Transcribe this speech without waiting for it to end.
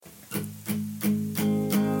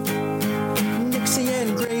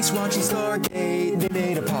Nick's watching Stargate. They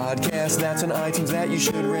made a podcast that's on iTunes that you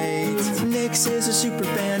should rate. Nick's is a super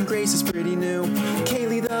fan, Grace is pretty new.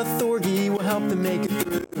 Kaylee the Thorgy will help them make it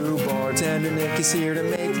through. Bartender Nick is here to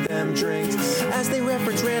make them drinks as they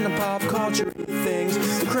reference random pop culture things.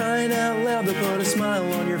 Crying out loud, they'll put a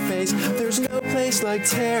smile on your face. There's no place like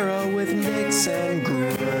Tara with Nick's and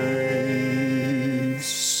Grace.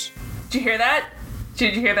 Did you hear that?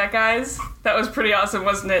 Did you hear that, guys? That was pretty awesome,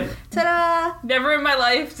 wasn't it? Ta-da! Never in my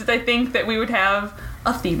life did I think that we would have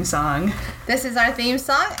a theme song. This is our theme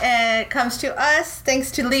song, and it comes to us thanks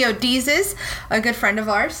to Leo Deezes, a good friend of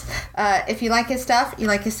ours. If you like his stuff, you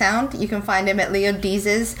like his sound, you can find him at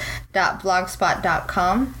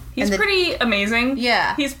leodeezes.blogspot.com. He's pretty amazing.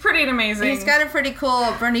 Yeah. He's pretty amazing. He's got a pretty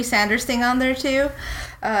cool Bernie Sanders thing on there, too.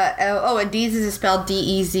 And Deezes is spelled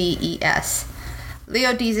D-E-Z-E-S.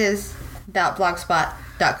 leodeezes.blogspot.com.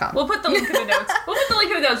 We'll put the link in the notes.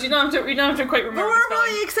 You don't have to quite remember. But we're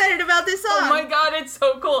really excited about this song. Oh my god, it's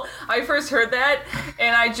so cool. I first heard that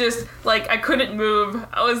and I just I couldn't move.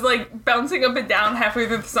 I was bouncing up and down halfway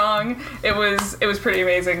through the song. It was pretty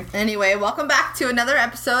amazing. Anyway, welcome back to another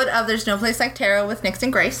episode of There's No Place Like Tara with Nix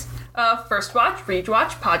and Grace. First watch, read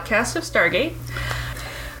watch, podcast of Stargate.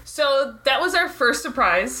 So that was our first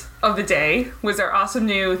surprise of the day, was our awesome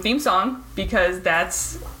new theme song, because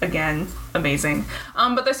that's, again, amazing.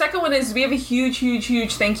 But the second one is we have a huge, huge,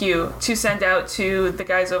 huge thank you to send out to the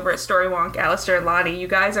guys over at Storywonk, Alistair and Lottie. You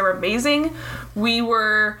guys are amazing. We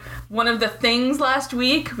were one of the things last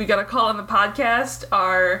week. We got a call on the podcast.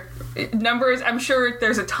 Our numbers, I'm sure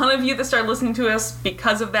there's a ton of you that started listening to us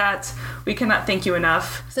because of that. We cannot thank you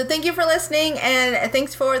enough. So thank you for listening, and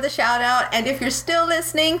thanks for the shout out. And if you're still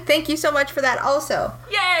listening, thank you so much for that also.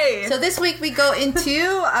 Yay! So this week we go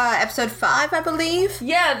into episode 5, I believe.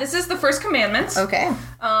 Yeah, this is The First Commandment. Okay.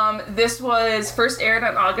 This was first aired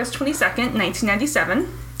on August 22nd, 1997.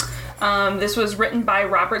 This was written by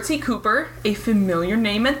Robert C. Cooper, a familiar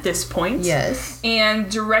name at this point. Yes.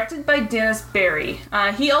 And directed by Dennis Barry.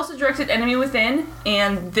 He also directed Enemy Within,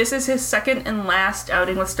 and this is his second and last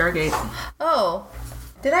outing with Stargate. Oh.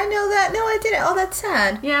 Did I know that? No, I didn't. Oh, that's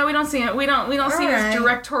sad. Yeah, we don't see it. We don't see his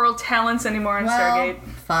directorial talents anymore on Stargate.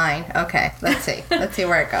 Fine. Okay. Let's see. Let's see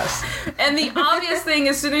where it goes. And the obvious thing,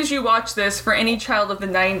 as soon as you watch this, for any child of the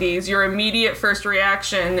 90s, your immediate first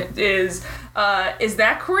reaction is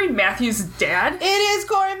that Corey Matthews' dad? It is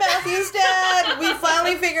Corey Matthews' dad! We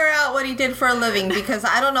finally figure out what he did for a living, because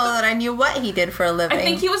I don't know that I knew what he did for a living. I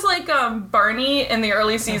think he was like Barney in the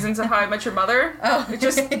early seasons of How I Met Your Mother. Oh. I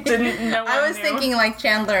just didn't know. I was thinking like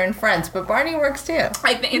Chandler and Friends, but Barney works too.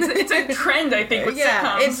 I think it's a trend, I think, with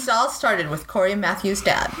sitcoms. It all started with Corey Matthews'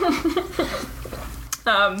 dad.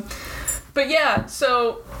 But yeah,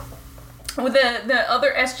 so with the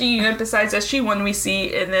other SG unit besides SG-1 we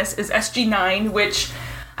see in this is SG-9, which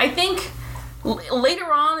I think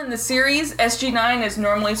later on in the series, SG-9 is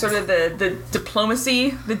normally sort of the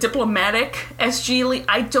diplomatic SG.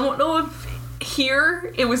 I don't know if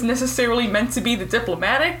here it was necessarily meant to be the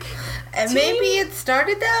diplomatic And team. maybe it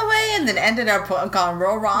started that way and then ended up gone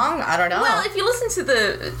real wrong. I don't know. Well, if you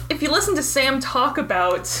listen to Sam talk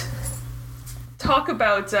about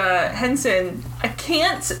Henson, I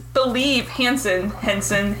can't believe Henson.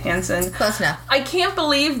 Close enough. I can't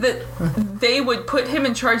believe that they would put him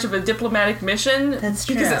in charge of a diplomatic mission. That's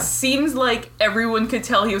true. Because it seems like everyone could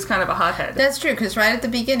tell he was kind of a hothead. That's true, because right at the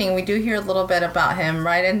beginning, we do hear a little bit about him.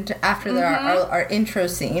 After our intro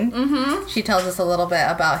scene, she tells us a little bit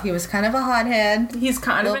about he was kind of a hothead. He's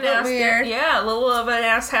kind of an ass. Weird. Yeah, a little of an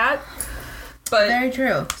ass hat. But very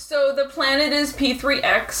true. So the planet is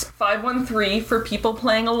P3X513 for people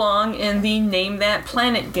playing along in the Name That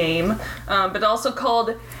Planet game, but also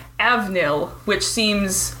called Avnil, which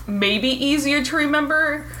seems maybe easier to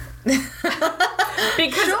remember. Because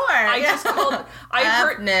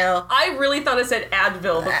Avnil. I really thought it said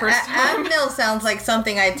Advil the first time. Avnil sounds like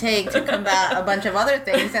something I take to combat a bunch of other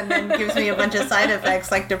things, and then gives me a bunch of side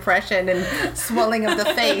effects like depression and swelling of the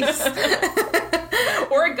face.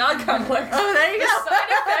 Or a god complex. Oh, there you go. The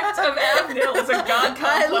side effect of Avnil is a god complex.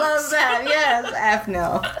 I love that. Yes,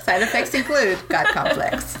 Avnil. Side effects include god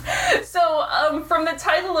complex. So, from the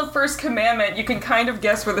title of First Commandment, you can kind of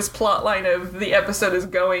guess where this plot line of the episode is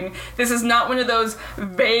going. This is not one of those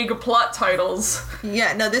vague plot titles.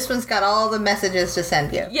 Yeah, no, this one's got all the messages to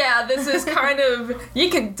send you. Yeah, this is kind of... You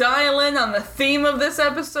can dial in on the theme of this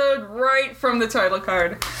episode right from the title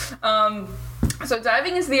card. So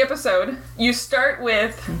diving into the episode, you start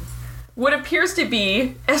with what appears to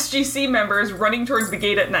be SGC members running towards the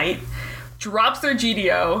gate at night, drops their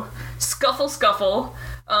GDO, scuffle.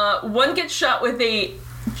 One gets shot with a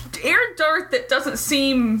air dart that doesn't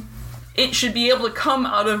seem it should be able to come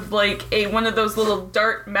out of like one of those little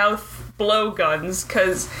dart mouth blow guns,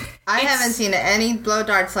 because I haven't seen any blow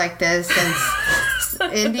darts like this since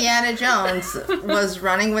Indiana Jones was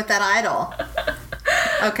running with that idol.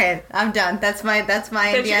 Okay, I'm done. That's my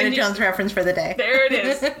Indiana Jones reference for the day. There it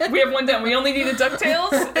is. We have one done. We only need a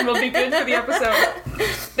DuckTales, and we'll be good for the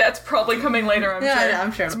episode. That's probably coming later, I'm sure.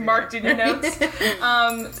 I'm sure. It's marked in your notes.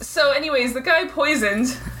 So anyways, the guy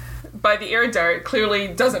poisoned by the air dart clearly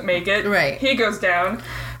doesn't make it. Right. He goes down.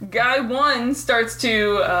 Guy 1 starts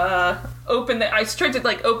to open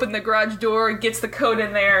the garage door, gets the code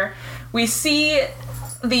in there. We see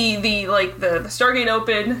the Stargate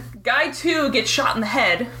open. Guy 2 gets shot in the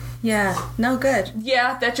head. Yeah, no good.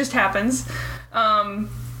 Yeah, that just happens.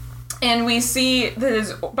 And we see that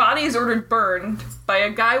his body is ordered burned by a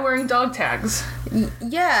guy wearing dog tags.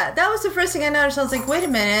 Yeah, that was the first thing I noticed. I was like, wait a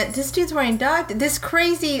minute, this dude's wearing this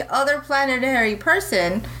crazy other planetary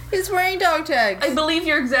person is wearing dog tags. I believe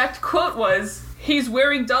your exact quote was, "He's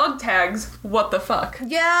wearing dog tags, what the fuck?"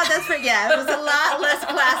 Yeah, that's right. Yeah, it was a lot less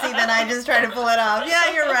classy than I just tried to pull it off.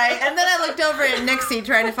 Yeah, you're right. And then I looked over at Nixie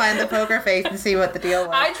trying to find the poker face and see what the deal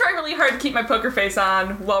was. I try really hard to keep my poker face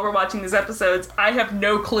on while we're watching these episodes. I have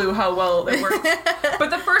no clue how well it works. But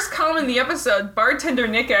the first comment in the episode, bartender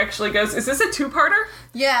Nick actually goes, "Is this a two-parter?"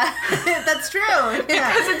 Yeah, that's true. Yeah.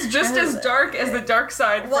 Because it's just as dark as the dark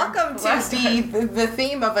side. Welcome to the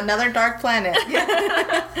theme of another dark planet.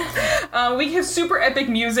 We have super epic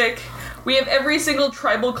music. We have every single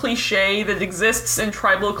tribal cliche that exists in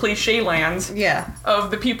tribal cliche land. Yeah.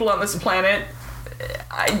 Of the people on this planet.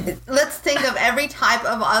 Let's think of every type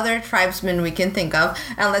of other tribesmen we can think of,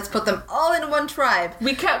 and let's put them all in one tribe.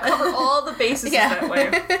 We can't cover all the bases that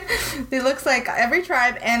way. It looks like every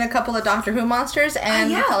tribe and a couple of Doctor Who monsters,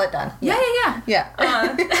 and we call it done. Yeah.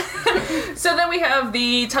 So then we have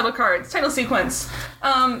the title cards, title sequence.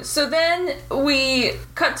 So then we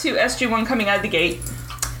cut to SG-1 coming out of the gate.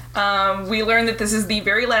 We learn that this is the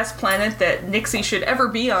very last planet that Nixie should ever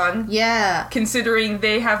be on. Yeah. Considering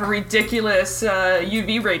they have a ridiculous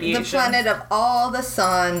UV radiation. The planet of all the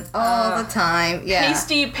sun, all the time. Yeah.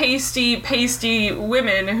 Pasty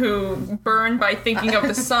women who burn by thinking of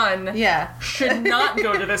the sun should not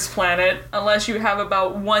go to this planet unless you have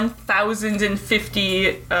about 1,050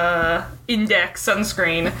 index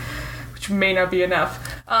sunscreen, which may not be enough.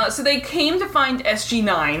 So they came to find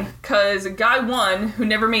SG-9 because Guy 1, who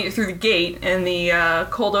never made it through the gate in the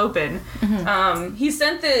cold open, he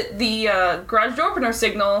sent the garage door opener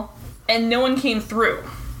signal and no one came through.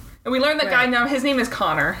 And we learned that Guy now, his name is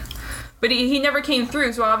Connor, but he never came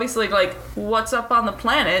through, so obviously, like, what's up on the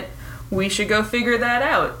planet? We should go figure that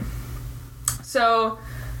out. So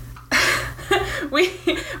we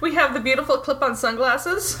have the beautiful clip-on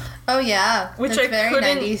sunglasses. Oh yeah, which that's I very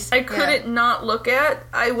couldn't 90s. I couldn't not look at.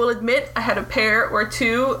 I will admit I had a pair or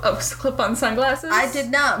two of clip-on sunglasses. I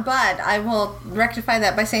did not, but I will rectify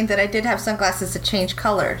that by saying that I did have sunglasses that change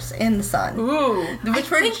colors in the sun. Ooh, which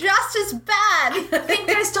were just as bad. I think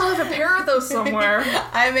I still have a pair of those somewhere.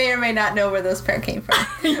 I may or may not know where those pair came from.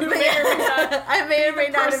 You may or may not. I may or may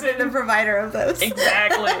not have been the provider of those.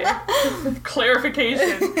 Exactly.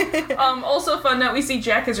 Clarification. Also fun that we see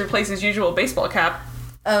Jack has replaced his usual baseball cap.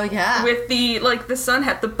 Oh yeah, with the sun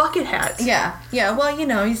hat, the bucket hat. Yeah. Well, you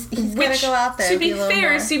know, he's gonna go out there. To be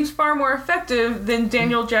fair, seems far more effective than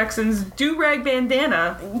Daniel Jackson's do-rag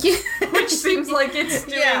bandana, which seems like it's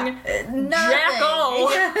doing jack all.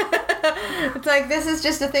 It's like, this is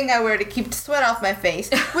just a thing I wear to keep sweat off my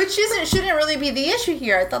face, which shouldn't really be the issue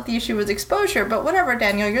here. I thought the issue was exposure, but whatever,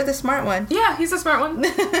 Daniel, you're the smart one. Yeah, he's the smart one.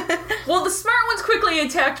 Well, the smart one's quickly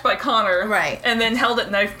attacked by Connor, right, and then held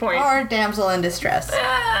at knife point. Or damsel in distress.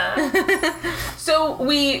 So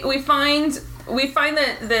we find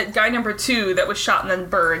that guy number 2 that was shot and then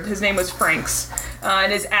burned, his name was Franks,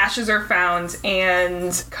 and his ashes are found,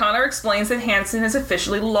 and Connor explains that Hansen has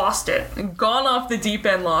officially lost it, gone off the deep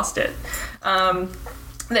end, lost it. That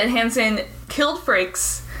Hansen killed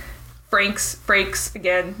Franks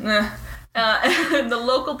again, and the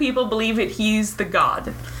local people believe that he's the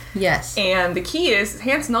god. Yes. And the key is,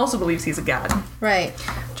 Hansen also believes he's a god. Right.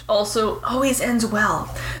 Also always ends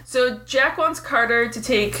well. So Jack wants Carter to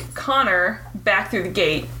take Connor back through the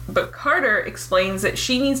gate, but Carter explains that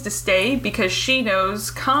she needs to stay because she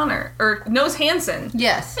knows knows Hansen.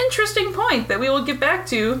 Yes. Interesting point that we will get back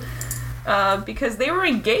to, because they were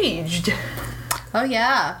engaged. Oh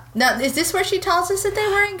yeah. Now, is this where she tells us that they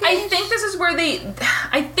were engaged? I think this is where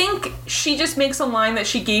I think she just makes a line that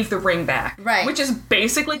she gave the ring back. Right. Which is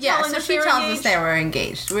basically telling us she tells us they were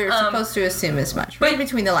engaged. We were supposed to assume as much. Read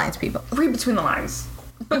between the lines, people. Read between the lines.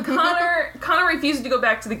 But Connor refuses to go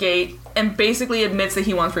back to the gate and basically admits that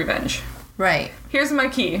he wants revenge. Right. Here's my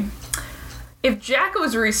key. If Jack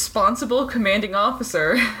was a responsible commanding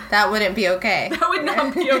officer... That wouldn't be okay. That would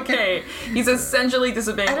not be okay. He's essentially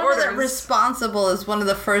disobeying I don't orders. know that responsible is one of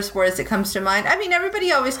the first words that comes to mind. I mean,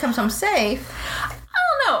 everybody always comes home safe. I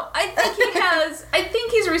don't know. I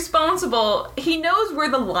think he's responsible. He knows where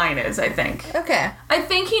the line is, I think. Okay. I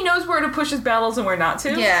think he knows where to push his battles and where not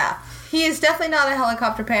to. Yeah. He is definitely not a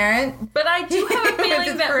helicopter parent. But I do have a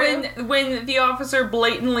feeling that when the officer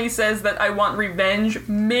blatantly says that I want revenge,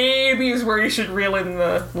 maybe is where you should reel in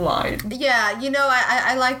the line. Yeah, you know,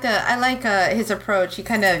 I like his approach. He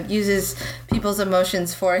kind of uses people's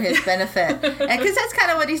emotions for his benefit, because that's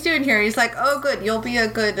kind of what he's doing here. He's like, "Oh, good, you'll be a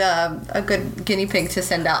good guinea pig to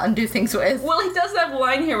send out and do things with." Well, he does have a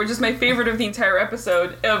line here, which is my favorite of the entire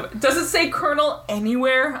episode. Does it say Colonel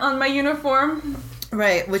anywhere on my uniform?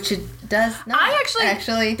 Right, which it does not.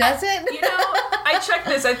 Actually does it? You know, I checked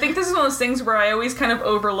this. I think this is one of those things where I always kind of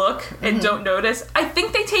overlook and don't notice. I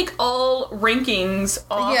think they take all rankings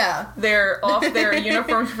off their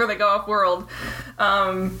uniforms before they go off world.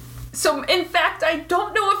 So, in fact, I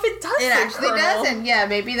don't know if it does. It actually doesn't. Yeah,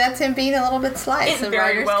 maybe that's him being a little bit sly. The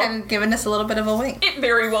writer's kind of giving us a little bit of a wink. It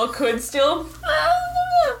very well could still.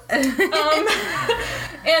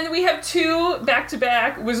 And we have two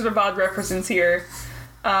back-to-back Wizard of Oz references here.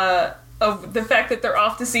 Of the fact that they're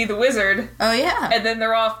off to see the wizard. Oh, yeah. And then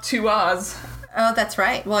they're off to Oz. Oh, that's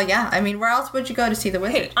right. Well, yeah. I mean, where else would you go to see the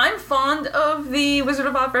wizard? Hey, I'm fond of the Wizard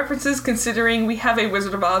of Oz references, considering we have a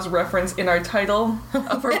Wizard of Oz reference in our title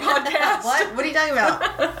of our podcast. What? What are you talking about?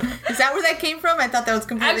 Is that where that came from? I thought that was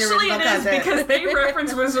completely original content. Actually, it is, because they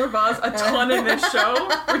reference Wizard of Oz a ton in this show,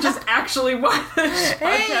 which is actually why this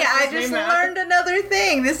podcast I just learned another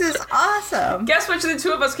thing. This is awesome. Guess which of the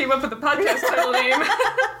two of us came up with the podcast title name?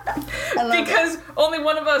 Because only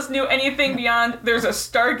one of us knew anything beyond there's a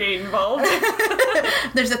Stargate involved.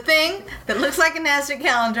 There's a thing that looks like a NASA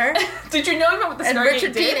calendar. Did you know about what the Stargate and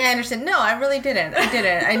Richard did? Dean Anderson. No, I really didn't.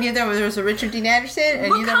 I knew there was a Richard Dean Anderson, and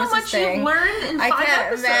Look knew there was this thing. Look how much you've learned in 5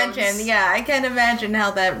 episodes. Imagine. Yeah, I can't imagine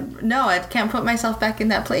how that. No, I can't put myself back in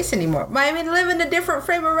that place anymore. I mean, live in a different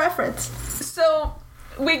frame of reference. So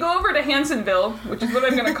we go over to Hansonville, which is what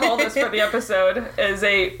I'm going to call this for the episode, as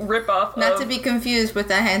a ripoff. Not to be confused with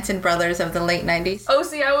the Hanson brothers of the late 90s. Oh,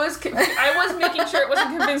 see, I was making sure it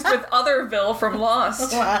wasn't convinced with Otherville from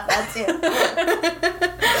Lost. Wow, that's it.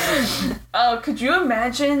 Oh, could you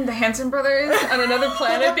imagine the Hanson brothers on another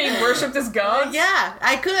planet being worshipped as gods? Yeah,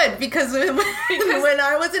 I could, because when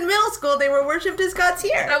I was in middle school, they were worshipped as gods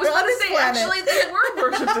here. I was going to say, actually, they were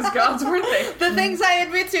worshipped as gods, weren't they? The things I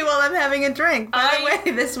admit to while I'm having a drink. By the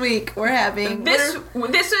way, this week we're having... This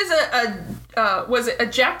was a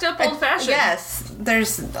jacked up old fashioned? Yes,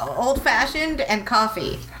 there's old fashioned and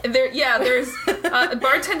coffee. There's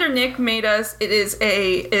bartender Nick made us. It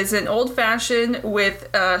is an old fashioned with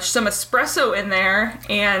some espresso in there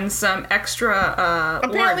and some extra.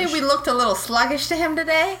 Apparently, orange. we looked a little sluggish to him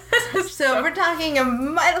today, so we're talking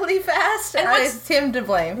mightily fast. And it's him to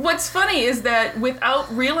blame. What's funny is that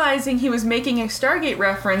without realizing he was making a Stargate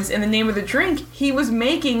reference in the name of the drink, he was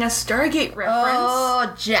making a Stargate reference.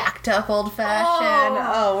 Oh, jacked up old fashioned.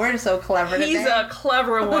 Oh, we're so clever today. He's a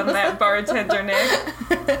clever one, that bartender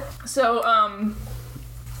Nick.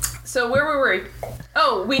 So where were we?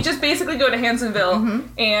 Oh, we just basically go to Hansonville,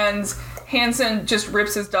 and Hanson just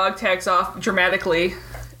rips his dog tags off dramatically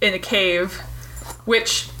in a cave,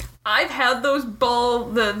 which I've had those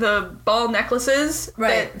the ball necklaces.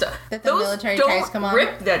 Right. That the military tags come on.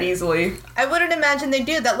 Rip that easily. I wouldn't imagine they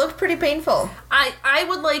do. That looked pretty painful. I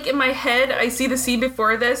would, like, in my head, I see the scene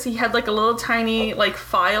before this, he had like a little tiny like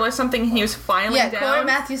file or something, and he was filing down. Yeah, Corey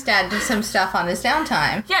Matthews' dad did some stuff on his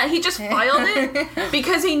downtime. Yeah, he just filed it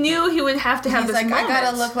because he knew he would have to have this moment. I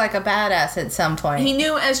gotta look like a badass at some point. He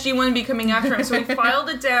knew SG wouldn't be coming after him, so he filed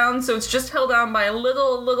it down so it's just held on by a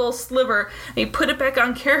little sliver, and he put it back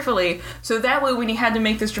on carefully, so that way when he had to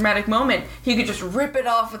make this dramatic moment, he could just rip it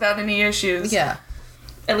off without any issues. Yeah.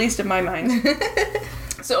 At least in my mind.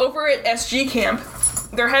 So over at SG camp,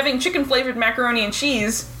 they're having chicken-flavored macaroni and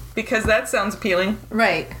cheese, because that sounds appealing.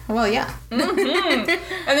 Right. Well, yeah. And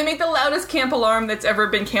they make the loudest camp alarm that's ever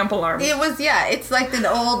been camp alarmed. It was, yeah, it's like the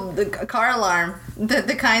old car alarm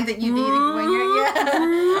The kind that you need when you're, yeah.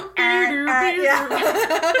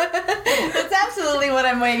 That's absolutely what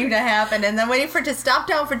I'm waiting to happen. And then waiting for it to stop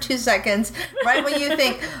down for 2 seconds, right when you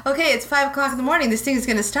think, okay, it's 5 o'clock in the morning, this thing's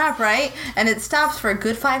going to stop, right? And it stops for a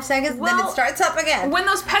good 5 seconds, and then it starts up again. When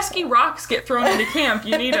those pesky rocks get thrown into camp,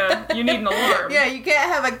 you need an alarm. Yeah, you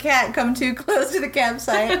can't have a cat come too close to the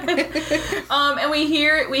campsite. And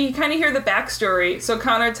we kind of hear the backstory. So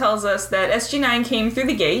Connor tells us that SG9 came through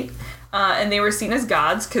the gate. And they were seen as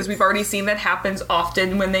gods, because we've already seen that happens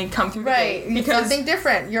often when they come through the gate. Right, because something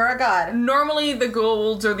different. You're a god. Normally, the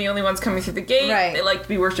Goa'ulds are the only ones coming through the gate. Right. They like to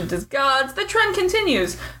be worshipped as gods. The trend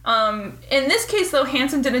continues. In this case, though,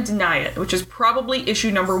 Hansen didn't deny it, which is probably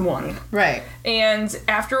issue number 1. Right. And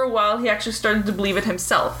after a while, he actually started to believe it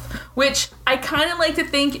himself, which I kind of like to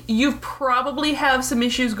think you probably have some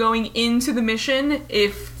issues going into the mission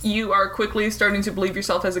if you are quickly starting to believe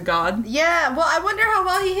yourself as a god. Yeah, well, I wonder how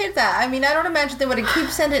well he hid that. I mean, I don't imagine they would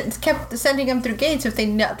have kept sending him through gates if they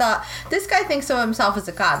thought, this guy thinks of himself as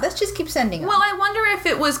a god. Let's just keep sending him. Well, I wonder if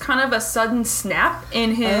it was kind of a sudden snap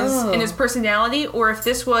in his personality, or if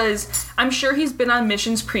this was, I'm sure he's been on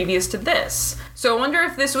missions previous to this. So I wonder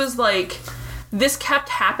if this was like, this kept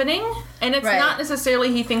happening, and it's not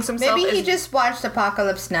necessarily he thinks himself Maybe he just watched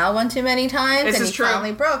Apocalypse Now one too many times, and he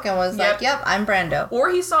finally broke and was like, yep, I'm Brando. Or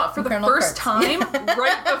he saw it for the first time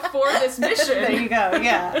right before this mission. There you go,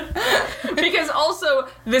 yeah. Because also,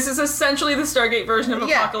 this is essentially the Stargate version of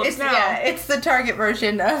Apocalypse Now. Yeah, it's the Target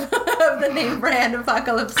version of the name brand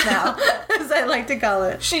Apocalypse Now, as I like to call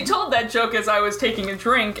it. She told that joke as I was taking a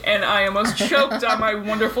drink, and I almost choked on my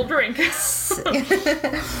wonderful drink.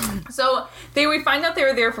 So, we find out they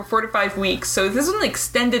were there for 4 to 5 weeks, so this is an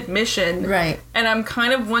extended mission. Right. And I'm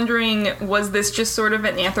kind of wondering, was this just sort of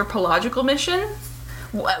an anthropological mission?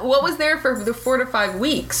 What was there for the 4 to 5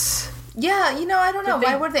 weeks? Yeah, I don't know.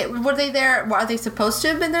 Why were they? Were they there? Are they supposed to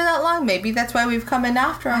have been there that long? Maybe that's why we've come in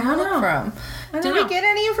after them to look for them. Did we get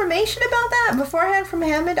any information about that beforehand from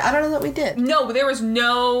Hammond? I don't know that we did. No, there's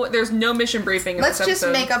no mission briefing in Let's this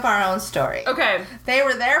episode. just make up our own story. Okay. They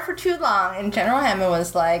were there for too long, and General Hammond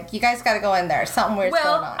was like, you guys got to go in there. Something weird's going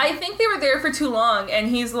on. Well, I think they were there for too long, and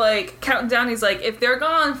he's like, counting down, he's like, if they're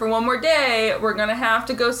gone for one more day, we're going to have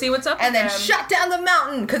to go see what's up and with then them. shut down the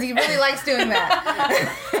mountain, because he really likes doing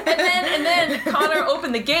that. and then Connor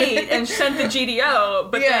opened the gate and sent the GDO,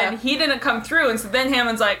 but then he didn't come through, and so then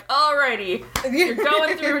Hammond's like, alrighty, you're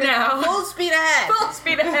going through now. Full speed ahead. Full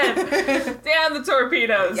speed ahead. Damn the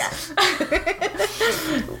torpedoes. Yes.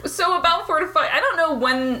 So about 4 to 5, I don't know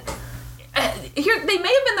when... Here, they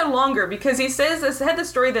may have been there longer, because he had the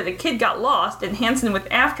story that a kid got lost, and Hansen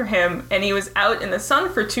went after him, and he was out in the sun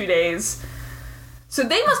for 2 days. So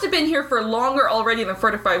they must have been here for longer already than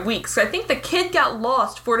 4 to 5 weeks. I think the kid got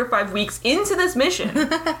lost 4 to 5 weeks into this mission.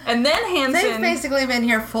 And then Hansen... They've basically been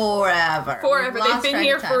here forever. They've been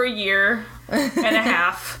here for a year and a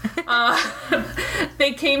half.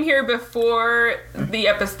 They came here before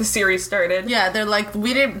the series started. Yeah, they're like,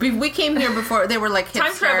 we came here before, they were like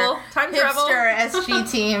hipster. Time travel. SG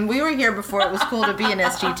team. We were here before it was cool to be an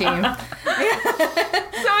SG team.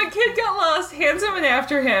 So a kid got lost, Hansen went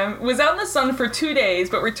after him, was out in the sun for 2 days,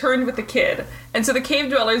 but returned with the kid. And so the cave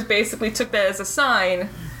dwellers basically took that as a sign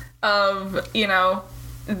of,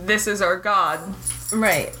 this is our god.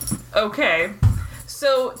 Right. Okay.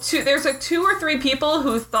 So there's 2 or 3 people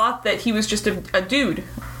who thought that he was just a dude.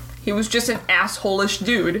 He was just an asshole-ish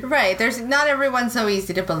dude. Right. Not everyone's so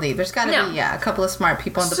easy to believe. There's got to be, a couple of smart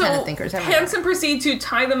people, independent thinkers. Hansen proceeded to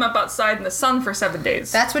tie them up outside in the sun for 7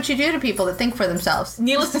 days. That's what you do to people that think for themselves.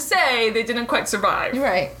 Needless to say, they didn't quite survive.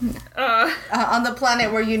 Right. On the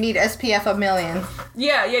planet where you need SPF 1,000,000.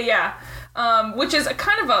 Yeah. Which is a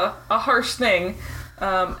kind of a harsh thing.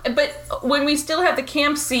 But when we still have the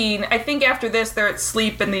camp scene, I think after this they're at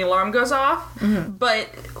sleep and the alarm goes off. Mm-hmm. But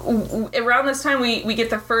around this time we get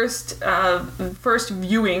the first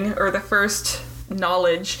viewing, or the first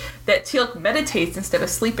knowledge that Teal'c meditates instead of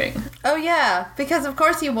sleeping. Oh yeah, because of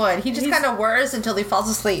course he would. He just kind of whirs until he falls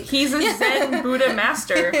asleep. He's a Zen Buddha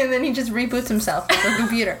master. And then he just reboots himself with a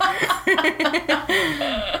computer.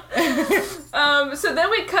 So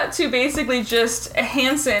then we cut to basically just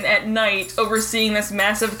Hansen at night overseeing this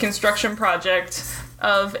massive construction project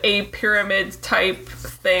of a pyramid type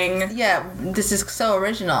thing. Yeah, this is so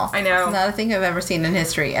original. I know. Not a thing I've ever seen in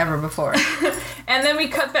history ever before. And then we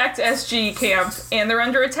cut back to SG camp, and they're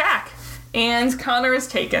under attack. And Connor is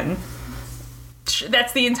taken.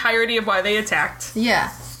 That's the entirety of why they attacked.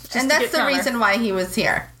 Yeah. And that's the reason why he was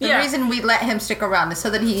here. The reason we let him stick around is so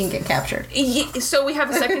that he can get captured. So we have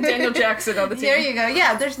a second Daniel Jackson on the team. There you go.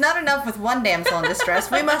 Yeah, there's not enough with one damsel in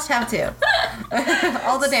distress. We must have 2.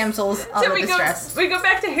 All the damsels, all the we distress. we go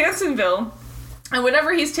back to Hansonville. And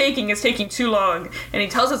whatever he's taking is taking too long. And he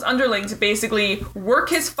tells his underling to basically work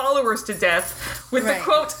his followers to death with the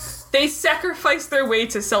quote, "They sacrifice their way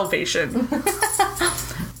to salvation."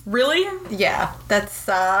 Really? Yeah, that's,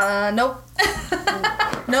 nope.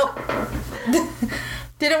 Nope.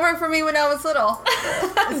 Didn't work for me when I was little.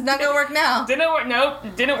 It's not gonna work now.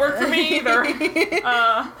 Didn't work for me either.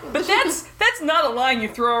 But that's not a line you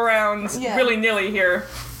throw around willy-nilly here.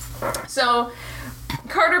 So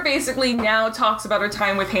Carter basically now talks about her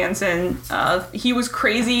time with Hanson. He was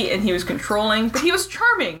crazy and he was controlling, but he was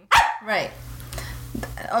charming. Right.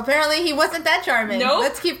 Apparently he wasn't that charming. Nope.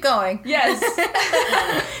 Let's keep going. Yes.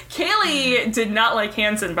 Kaylee did not like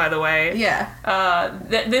Hanson, by the way. Yeah.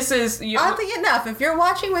 This is... Oddly enough, if you're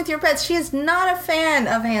watching with your pets, she is not a fan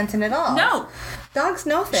of Hanson at all. No. Dogs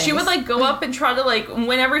know things. She would, like, go up and try to, like,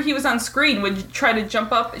 whenever he was on screen, would try to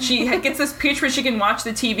jump up. She gets this pitch where she can watch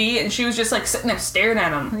the TV, and she was just, like, sitting there staring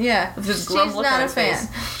at him. Yeah. With this glum She's look on not a his fan.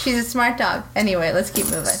 face. She's a smart dog. Anyway, let's keep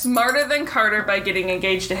moving. Smarter than Carter by getting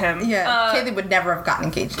engaged to him. Yeah. Kaylee would never have gotten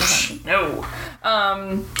engaged to him. No.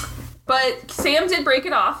 But Sam did break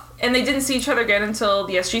it off, and they didn't see each other again until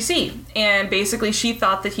the SGC. And basically, she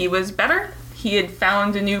thought that he was better. He had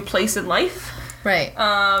found a new place in life. Right.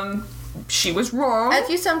 She was wrong. As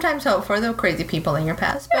you sometimes hope for the crazy people in your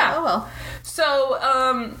past. But Yeah. oh well. So,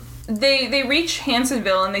 they reach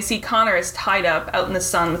Hansonville, and they see Connor is tied up out in the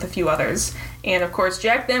sun with a few others. And, of course,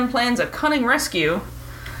 Jack then plans a cunning rescue.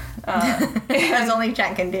 As only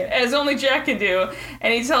Jack can do. As only Jack can do.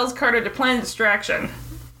 And he tells Carter to plan a distraction.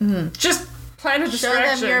 Just plan a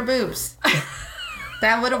distraction. Show them your boobs.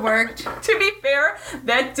 That would have worked. To be fair,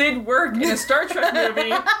 that did work in a Star Trek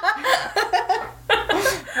movie.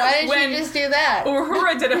 Why didn't she just do that?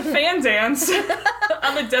 Uhura did a fan dance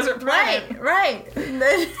on the desert planet. Right.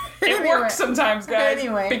 It works sometimes, guys.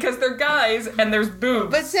 Anyway. Because they're guys and there's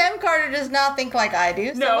boobs. But Sam Carter does not think like I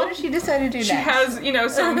do. So No. what does she decide to do next? She has,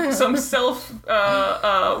 some self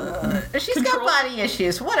She's control. got body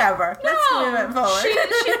issues. Whatever. Let's move it forward.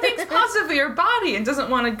 She thinks positively of her body and doesn't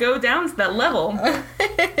want to go down to that level.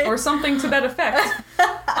 Or something to that effect.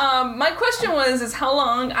 My question is how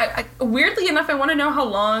long... I weirdly enough, I want to know how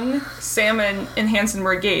long Sam and Hanson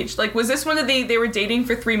were engaged. Like, was this one that they were dating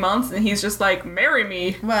for 3 months and he's just like, marry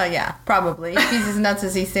me? Well, yeah, probably. He's as nuts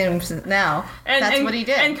as he seems now. That's what he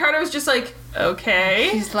did. And Carter was just like, okay.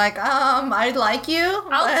 He's like, I like you,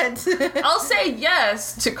 but... I'll say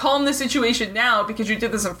yes to calm the situation now because you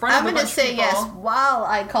did this in front of a bunch of people. I'm going to say yes while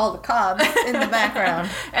I call the cops in the background.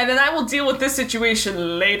 And then I will deal with this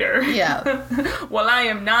situation later. Yeah. While I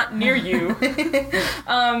am not near you.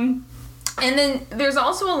 And then there's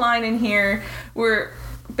also a line in here where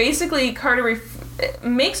basically Carter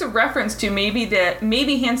makes a reference to maybe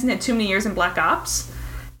Hanson had too many years in Black Ops.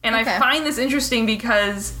 And I find this interesting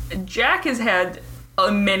because Jack has had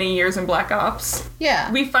many years in Black Ops.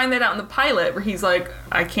 Yeah. We find that out in the pilot where he's like,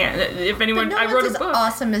 I can't. If anyone, but no I wrote one's a book. as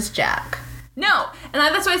awesome as Jack. No, and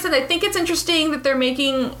that's why I said I think it's interesting that they're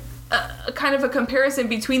making a kind of a comparison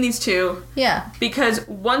between these two. Yeah. Because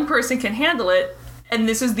one person can handle it, and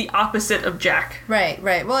this is the opposite of Jack. Right.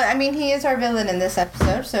 Well, I mean, he is our villain in this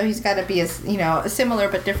episode, so he's got to be similar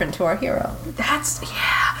but different to our hero.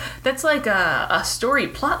 That's like a story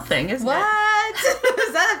plot thing, isn't it? What?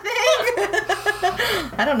 Is that a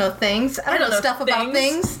thing? I don't know things. I don't know stuff about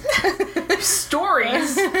things.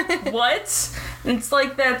 Stories? What? It's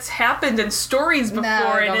like that's happened in stories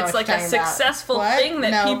before, and it's like a successful thing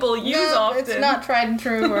that people use often. It's not tried and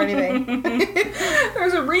true or anything.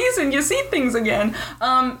 There's a reason you see things again.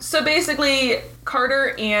 So basically,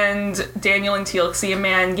 Carter and Daniel and Teal'c see a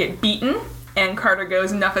man get beaten, and Carter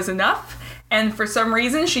goes, enough is enough. And for some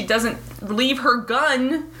reason, she doesn't leave her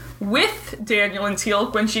gun with Daniel and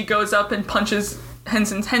Teal'c when she goes up and punches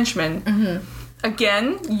Hanson's henchman. Mm-hmm.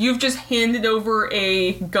 Again, you've just handed over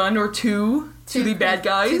a gun or two to the bad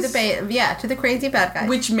guys. To the crazy bad guys.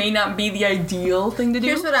 Which may not be the ideal thing to do.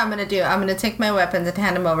 Here's what I'm going to do. I'm going to take my weapons and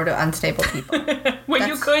hand them over to unstable people. When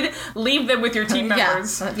you could leave them with your team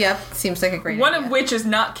members. Yep, seems like a great One idea. of which is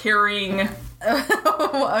not carrying...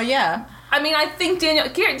 Oh, yeah. I mean, I think Daniel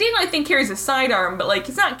I think carries a sidearm, but like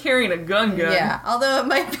he's not carrying a gun. Yeah, although it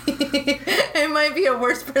might be a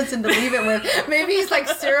worse person to leave it with. Maybe he's like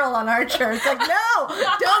Cyril on Archer. It's like, no,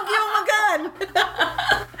 don't give him a gun.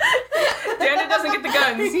 Daniel doesn't get the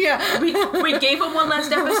guns. Yeah, we gave him one last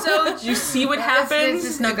episode. Did you see what happened?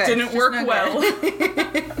 It's no good. It didn't work well.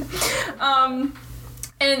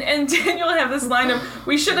 And Daniel will have this line of,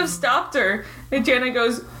 "We should have stopped her," and Janet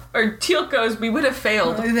goes, or Teal'c goes, we would have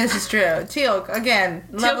failed. This is true. Teal'c, again,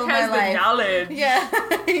 love Teal'c of has my life. the knowledge. Yeah.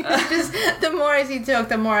 Just the more I see Teal'c,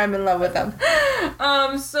 the more I'm in love with him.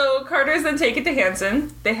 So Carter's then taken to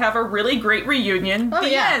Hansen. They have a really great reunion. Oh, The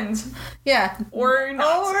yeah. end. Yeah. Or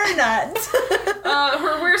not. Or not.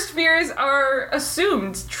 Her worst fears are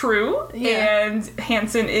assumed true, Yeah. and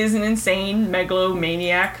Hansen is an insane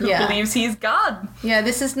megalomaniac who Yeah. believes he's God. Yeah,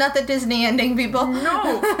 this is not the Disney ending, people.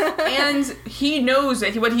 No. And he knows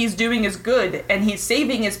that what he's doing is good, and he's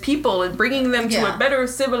saving his people and bringing them to Yeah. a better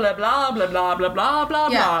civil blah blah blah blah blah blah blah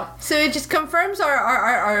Yeah. blah. So it just confirms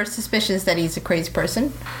our suspicions that he's a crazy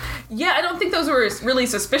person. Yeah, I don't think those were really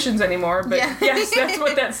suspicions anymore, but Yeah. yes, that's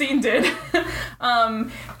what that scene did.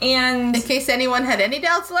 And In case anyone had any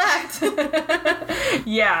doubts left.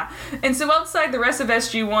 yeah, and so outside, the rest of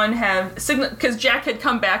SG-1 have signal because Jack had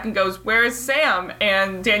come back and goes, "Where's Sam?"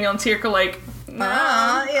 And Daniel and Teal'c are like, "No,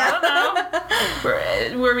 yeah. I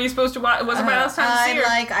don't know. Were we supposed to watch? Was it my last time to see I her?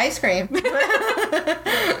 like ice cream.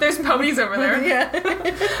 There's ponies over there." Yeah.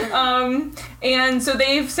 And so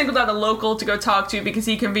they've singled out a local to go talk to because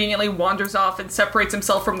he conveniently wanders off and separates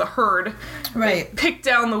himself from the herd. Right. They pick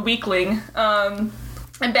down the weakling.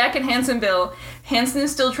 And back in Hansenville, Hansen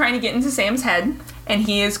is still trying to get into Sam's head, and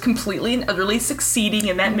he is completely and utterly succeeding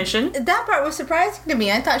in that mission. That part was surprising to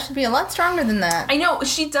me. I thought she'd be a lot stronger than that. I know,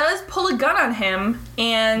 she does pull a gun on him,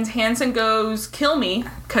 and Hansen goes, "Kill me,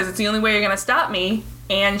 because it's the only way you're going to stop me,"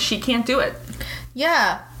 and she can't do it.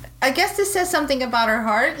 Yeah. I guess this says something about her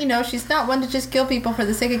heart. You know, she's not one to just kill people for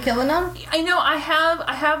the sake of killing them. I know, I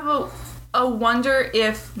have a wonder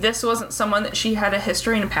if this wasn't someone that she had a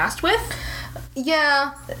history and a past with.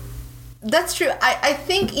 Yeah, that's true. I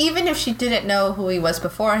think even if she didn't know who he was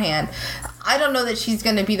beforehand, I don't know that she's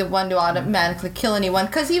going to be the one to automatically kill anyone.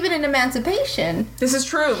 Because even in Emancipation, This is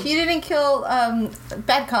true. she didn't kill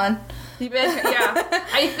Badcon. Yeah,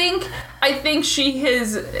 I think she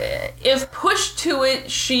has. If pushed to it,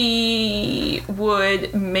 she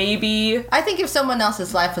would maybe. I think if someone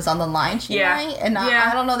else's life was on the line, she Yeah. might. And Yeah.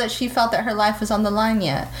 I don't know that she felt that her life was on the line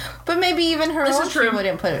yet. But maybe even her This own, is true. she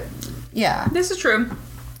wouldn't put it. Yeah. This is true.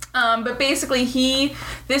 But basically,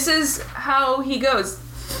 this is how he goes.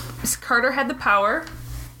 Carter had the power,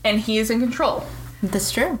 and he is in control.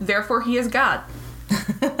 That's true. Therefore, he is God.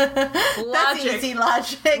 That's Logic. easy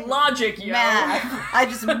logic. Logic, yo. Math. I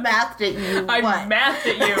just mathed at you. I what? mathed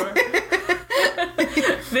at you.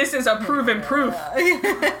 This is a proven proof.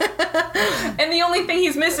 And the only thing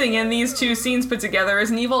he's missing in these two scenes put together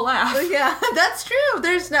is an evil laugh. Yeah, that's true.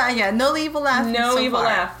 There's not, no evil laugh. No so evil far.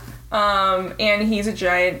 laugh. And he's a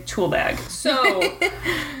giant tool bag. So,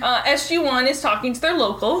 SG-1 is talking to their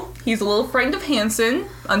local. He's a little frightened of Hansen,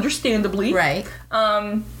 understandably. Right.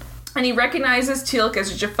 And he recognizes Teal'c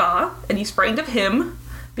as Jaffa, and he's frightened of him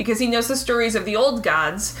because he knows the stories of the old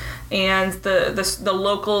gods and the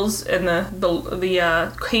locals and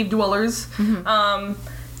the cave dwellers.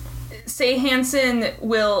 Say Hansen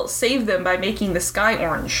will save them by making the sky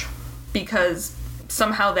orange because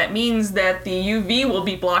somehow that means that the UV will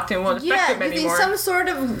be blocked and won't affect them using anymore. some sort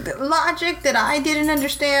of logic that I didn't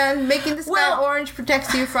understand. Making the sky Well- orange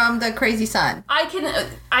protects you from the crazy sun. I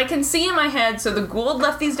can see in my head, so the Goa'uld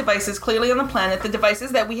left these devices clearly on the planet, the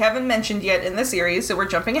devices that we haven't mentioned yet in the series, so we're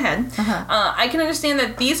jumping ahead. I can understand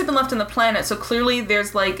that these have been left on the planet, so clearly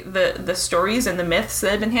there's like the stories and the myths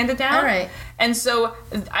that have been handed down. All right. And so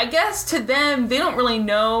I guess to them, they don't really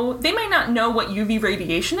know, they might not know what UV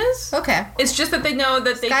radiation is. Okay. It's just that they know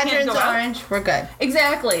that they Sky can't turns go out. orange. We're good.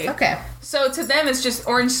 Exactly. Okay. So to them, it's just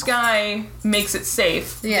orange sky makes it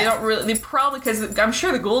safe. Yeah. They don't really. They probably because I'm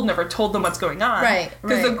sure the Goa'uld never told them what's going on. Right,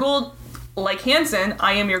 Because the right. Goa'uld, like Hansen,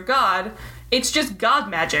 I am your god. It's just god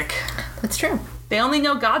magic. That's true. They only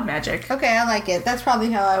know god magic. Okay, I like it. That's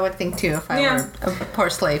probably how I would think too if I Yeah. were a poor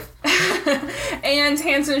slave. And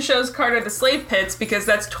Hansen shows Carter the slave pits because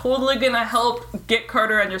that's totally gonna help get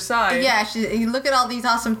Carter on your side. Yeah, you look at all these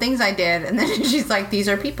awesome things I did, and then she's like, "These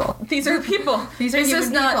are people." These are people. These are This human is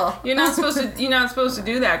not, people. You're not supposed to. You're not supposed to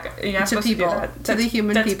do that. You're not To supposed people. to do that. To the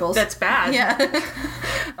human that's, peoples. That's bad. Yeah,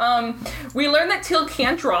 We learn that Teal'c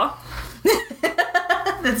can't draw.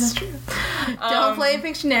 that's true. Don't play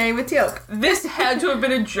Pictionary with Teal'c. This had to have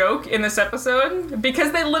been a joke in this episode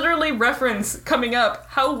because they literally reference coming up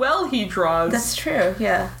how well he draws. That's true.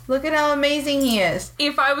 Yeah, look at how amazing he is.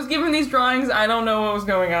 If I was given these drawings, I don't know what was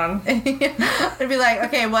going on. It'd be like,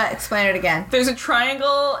 okay, what? Explain it again. There's a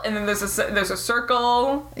triangle, and then there's a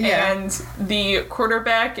circle, Yeah. and the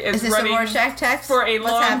quarterback Is is this a running Rorschach text? for a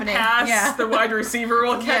What's long happening? pass. Yeah. The wide receiver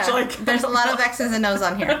will catch Yeah. like. There's a lot of X's and O's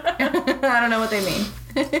on here. I don't know what they mean.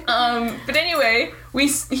 But anyway,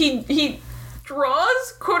 he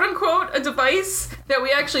draws, quote-unquote, a device that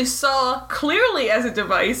we actually saw clearly as a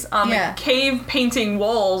device on the cave painting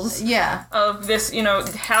walls of this,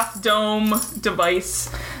 half-dome device.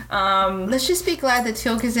 Let's just be glad that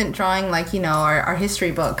Teal'c isn't drawing, our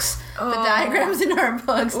history books. The diagrams in our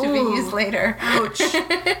books to be used later. Ouch.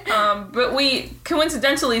 But we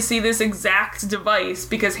coincidentally see this exact device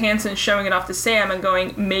because Hansen's showing it off to Sam and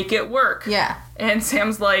going, make it work. Yeah. And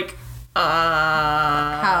Sam's like,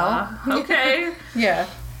 how? Okay. Yeah.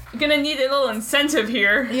 You're gonna need a little incentive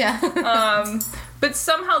here. Yeah. But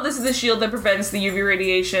somehow this is the shield that prevents the UV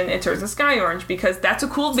radiation and turns the sky orange because that's a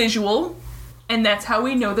cool visual. And that's how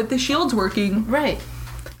we know that the shield's working. Right.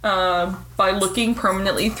 By looking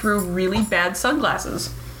permanently through really bad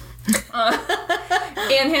sunglasses.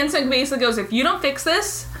 And Hansen basically goes, if you don't fix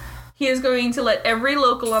this, he is going to let every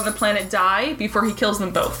local on the planet die before he kills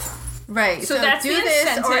them both. Right. So that's do the this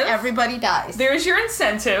incentive. or everybody dies. There's your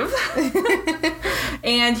incentive.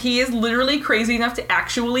 And he is literally crazy enough to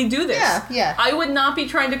actually do this. Yeah. I would not be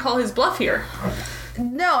trying to call his bluff here.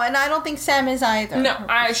 No, and I don't think Sam is either. No,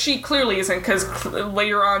 she clearly isn't, because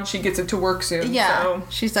later on she gets it to work soon. Yeah. So.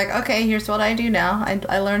 She's like, okay, here's what I do now.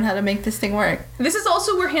 I learned how to make this thing work. This is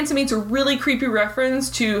also where Hansen makes a really creepy reference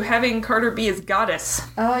to having Carter be his goddess.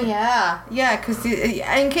 Oh, yeah. Yeah, because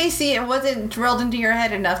in case it wasn't drilled into your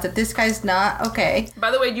head enough that this guy's not okay. By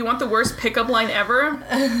the way, do you want the worst pickup line ever?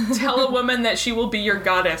 Tell a woman that she will be your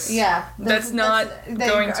goddess. Yeah. That's not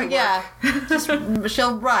going to work. Yeah. Just,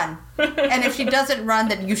 she'll run. And if she doesn't run,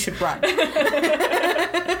 then you should run.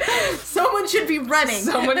 Someone should be running.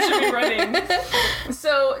 Someone should be running.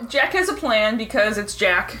 So Jack has a plan because it's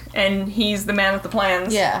Jack and he's the man with the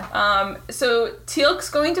plans. Yeah. So Teal'c's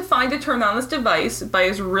going to find a turn on this device by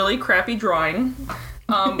his really crappy drawing.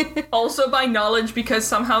 Also by knowledge because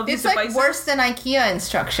somehow these devices... It's like worse than IKEA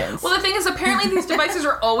instructions. Well, the thing is, apparently these devices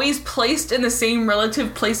are always placed in the same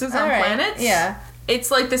relative places on planets. Yeah.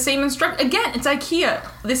 It's like the same Again, it's IKEA.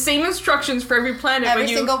 The same instructions for every planet. Every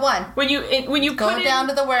single one. When you go down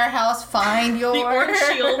to the warehouse, find your the orange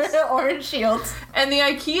shields. Orange shields. And the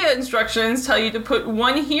IKEA instructions tell you to put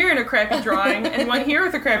one here in a crappy drawing and one here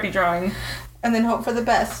with a crappy drawing. And then hope for the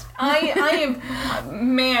best. I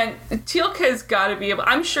am, man, Teal'c has got to be able,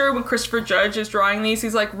 I'm sure when Christopher Judge is drawing these,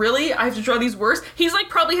 he's like, really? I have to draw these worse? He's like,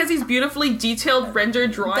 probably has these beautifully detailed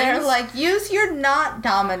rendered drawings. They're like, use your not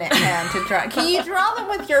dominant hand to draw. Can you draw them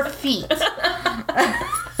with your feet?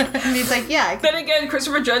 And he's like, yeah. Then again,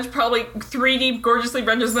 Christopher Judge probably 3D gorgeously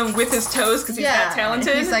renders them with his toes because he's that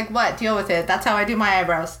talented. He's like, what? Deal with it. That's how I do my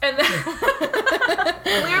eyebrows. And then,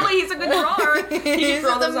 clearly he's a good drawer. He can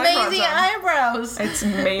draw those amazing eyebrows. It's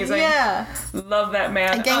amazing. Yeah. Love that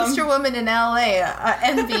man. A gangster woman in LA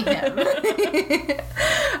envy him.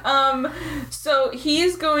 So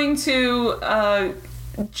he's going to...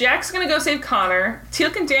 Jack's gonna go save Connor.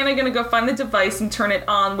 Teal'c and Dan are gonna go find the device and turn it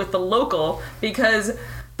on with the local because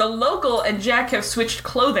the local and Jack have switched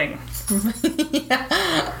clothing.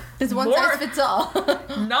 Yeah. It's one size fits all.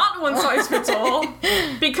 Not one size fits all.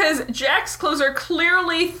 Because Jack's clothes are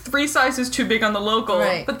clearly 3 sizes too big on the local.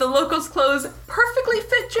 Right. But the local's clothes perfectly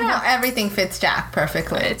fit Jack. No, everything fits Jack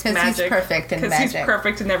perfectly. It's because he's perfect in magic. Because he's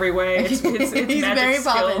perfect in every way. It's he's Mary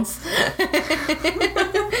Poppins.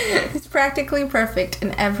 He's practically perfect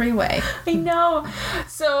in every way. I know.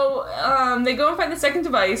 So they go and find the second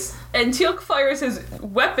device, and Teal'c fires his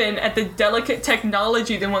weapon at the delicate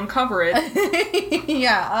technology that will uncover it.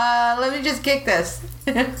 Yeah. Let me just kick this.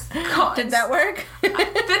 Did that work?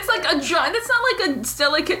 That's like that's not like a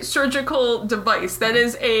delicate surgical device. That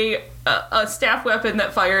is a staff weapon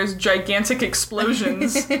that fires gigantic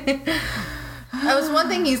explosions. That was one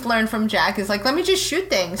thing he's learned from Jack is like, let me just shoot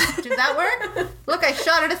things. Did that work? Look, I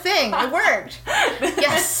shot at a thing. It worked.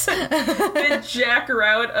 Yes. The Jack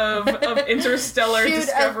route of interstellar shoot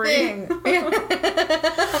discovery. A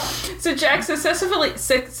thing. So Jack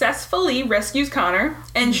successfully rescues Connor,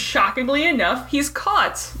 and shockingly enough, he's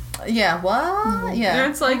caught. Yeah, what? Yeah.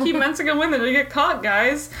 And it's like, he meant to go in there to get caught,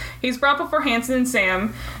 guys. He's brought before Hansen and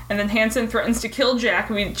Sam, and then Hansen threatens to kill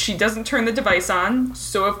Jack. She doesn't turn the device on,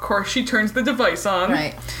 so of course she turns the device on.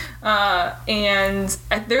 Right. And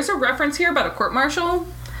there's a reference here about a court-martial.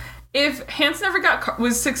 If Hansen ever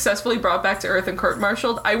was successfully brought back to Earth and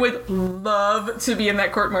court-martialed, I would love to be in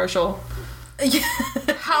that court-martial. Yeah.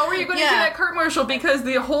 How are you going to do that court-martial? Because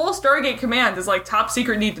the whole Stargate command is like top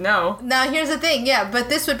secret, need to know. Now, here's the thing. Yeah, but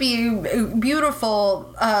this would be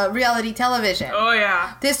beautiful reality television. Oh,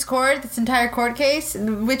 yeah. This entire court case,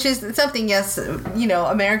 which is something, yes,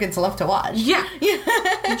 Americans love to watch. Yeah.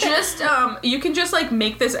 Just, you can just, like,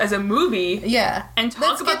 make this as a movie. Yeah. And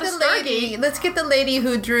talk about the Stargate. Let's get the lady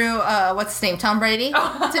who drew, what's his name, Tom Brady,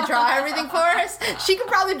 to draw everything for us. She could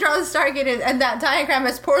probably draw the Stargate and that diagram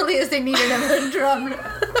as poorly as they needed him to draw.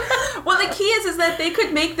 Well, the key is that they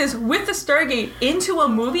could make this with the Stargate into a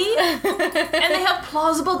movie, and they have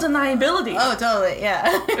plausible deniability. Oh, totally,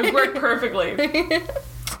 yeah. It worked perfectly.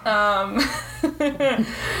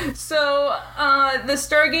 So, the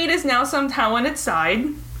Stargate is now somehow on its side.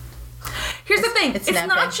 Here's the thing. It's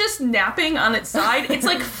not just napping on its side. It's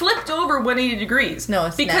like flipped over 180 degrees. No,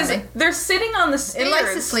 it's because napping. They're sitting on the stairs. It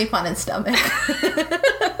likes to sleep on its stomach.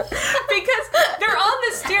 Because they're on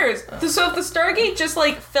the stairs. So if the Stargate just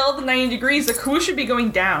like fell the 90 degrees, the crew should be going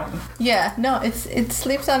down. Yeah, no, it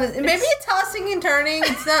sleeps on it. Maybe it's tossing and turning.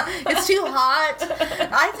 It's not. It's too hot.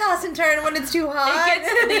 I toss and turn when it's too hot. It gets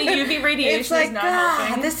the UV radiation. It's like, is not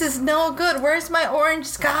helping. This is no good. Where's my orange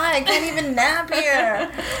sky? I can't even nap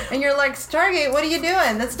here. And you're like, Stargate, what are you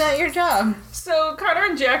doing? That's not your job. So Carter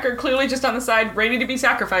and Jack are clearly just on the side, ready to be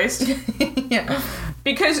sacrificed. Yeah.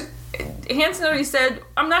 Because Hansen already said,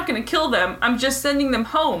 I'm not going to kill them. I'm just sending them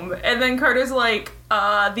home. And then Carter's like,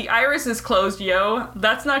 the iris is closed, yo.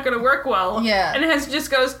 That's not going to work well. Yeah. And Hansen just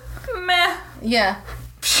goes, meh. Yeah.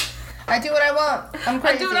 I do what I want. I'm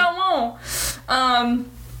crazy. I do what I want.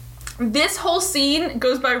 This whole scene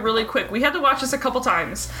goes by really quick. We had to watch this a couple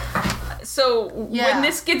times. So when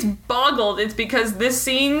this gets boggled, it's because this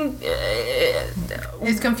scene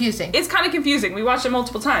it's confusing. It's kind of confusing. We watched it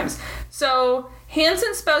multiple times. So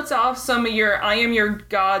Hansen spouts off some of your I am your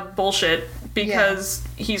god bullshit because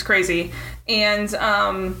he's crazy. And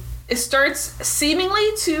it starts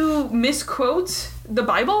seemingly to misquote the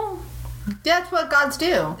Bible. That's what gods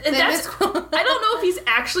do. I don't know if he's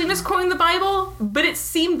actually misquoting the Bible, but it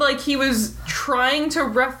seemed like he was trying to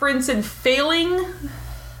reference and failing.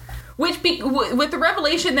 With the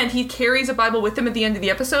revelation that he carries a Bible with him at the end of the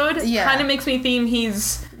episode, kind of makes me think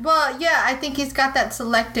he's... Well, yeah, I think he's got that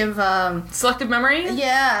selective... selective memory?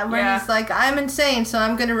 Yeah, where he's like, I'm insane, so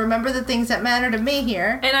I'm going to remember the things that matter to me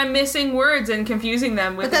here. And I'm missing words and confusing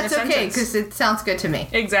them within a sentence. But that's okay, because it sounds good to me.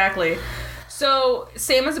 Exactly. So,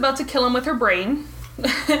 Sam is about to kill him with her brain.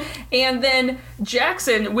 And then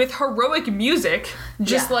Jackson, with heroic music,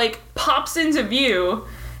 just pops into view...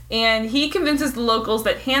 And he convinces the locals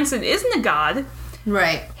that Hansen isn't a god.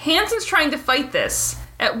 Right. Hansen's trying to fight this.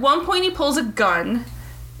 At one point, he pulls a gun.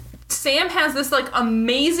 Sam has this,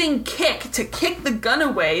 amazing kick to kick the gun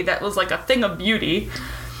away that was, a thing of beauty.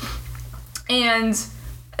 And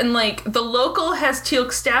the local has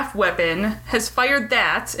Teal'c's staff weapon, has fired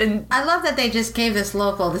that, and... I love that they just gave this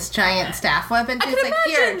local this giant staff weapon. I can imagine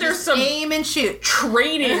here, there's just some aim and shoot.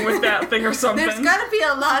 Training with that thing or something. There's gotta be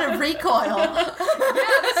a lot of recoil. Yeah,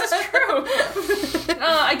 this is true.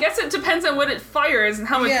 I guess it depends on what it fires and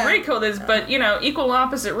how much recoil it is, but, equal and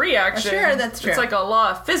opposite reaction. Sure, that's true. It's like a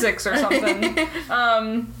law of physics or something.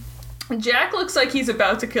 Jack looks like he's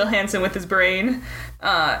about to kill Hansen with his brain.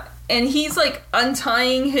 And he's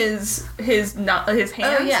untying his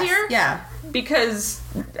hands here. Yeah. Because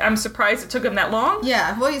I'm surprised it took him that long.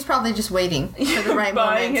 Yeah. Well, he's probably just waiting for the right moment.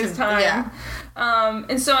 Buying his time. Yeah.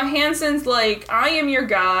 And so Hansen's like, I am your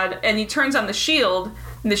god, and he turns on the shield,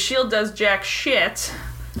 and the shield does jack shit.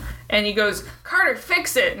 And he goes, Carter,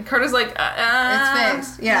 fix it. And Carter's like, It's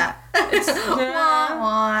fixed. Yeah. Wah,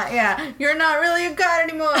 wah. Yeah. You're not really a god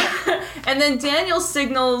anymore. And then Daniel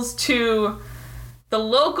signals to the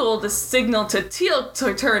local to signal to Teal'c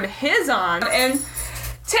to turn his on, and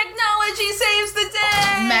technology saves the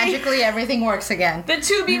day! Magically, everything works again. The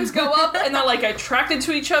two beams go up, and they're, attracted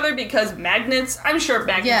to each other because magnets. I'm sure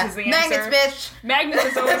magnets is the answer. Magnets, bitch! Magnets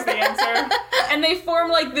is always the answer. And they form,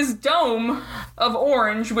 this dome of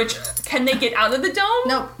orange, which, can they get out of the dome?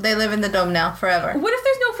 Nope, they live in the dome now, forever. What if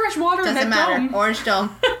there's no fresh water in that Doesn't matter. dome? Orange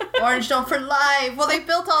dome. Orange dome for life. Well, they've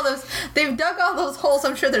dug all those holes.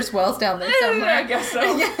 I'm sure there's wells down there somewhere. I guess so.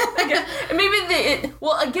 Maybe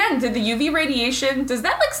did the UV radiation, does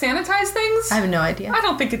that sanitize things? I have no idea. I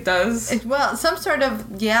don't think it does. Some sort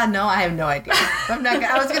of, I have no idea.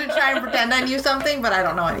 I was going to try and pretend I knew something, but I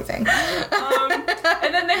don't know anything.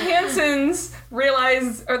 And then the Hansens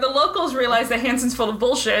the locals realize that Hansen's full of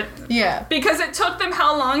bullshit. Yeah. Because it took them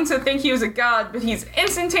how long to think he was a god, but he's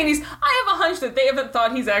instantaneous. I have a hunch that they haven't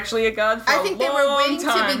thought he's actually a god for a long time. I think they were waiting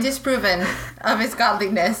to be disproven of his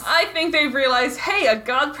godliness. I think they've realized, hey, a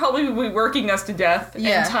god probably would be working us to death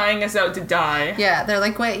and tying us out to die. Yeah, they're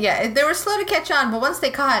like, wait, they were slow to catch on, but once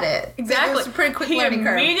they caught it, exactly. It was a pretty quick learning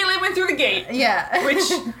curve. He immediately went through the gate. Yeah. Which,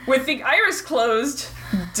 with the iris closed,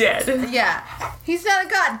 dead. Yeah. He's not a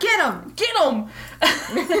god. Get him! Get him!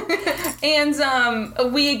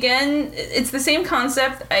 And we, again, it's the same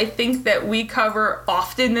concept I think that we cover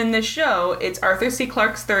often in this show. It's Arthur C.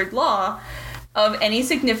 Clarke's third law of any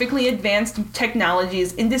significantly advanced technology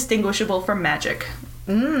is indistinguishable from magic.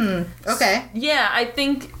 Okay. Yeah, I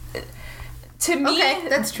think... To me, okay,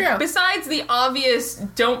 that's true. Besides the obvious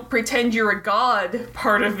don't pretend you're a god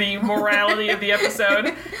part of the morality of the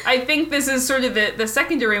episode, I think this is sort of the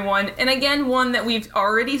secondary one. And again, one that we've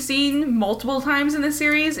already seen multiple times in the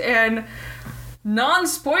series. And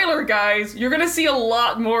non-spoiler, guys, you're going to see a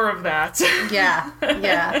lot more of that. Yeah.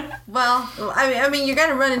 Well, I mean, you're going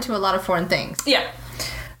to run into a lot of foreign things. Yeah.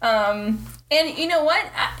 And you know what?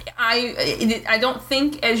 I don't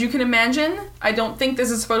think, as you can imagine, I don't think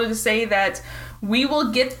this is supposed to say that we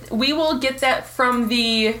will get that from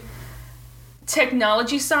the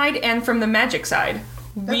technology side and from the magic side.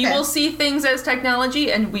 We will see things as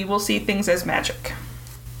technology and we will see things as magic.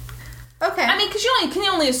 Okay. I mean, because you can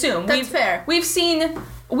only assume. That's fair.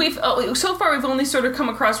 So far we've only sort of come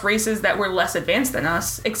across races that were less advanced than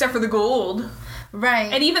us, except for the Goa'uld.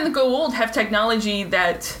 Right. And even the Goa'uld have technology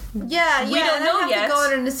that we don't know yet. I have to go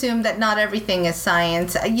in and assume that not everything is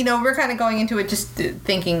science. We're kind of going into it just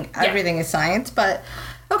thinking everything is science, but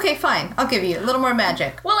okay, fine. I'll give you a little more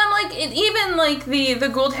magic. Well, I'm like, even like the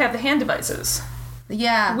Goa'uld have the hand devices.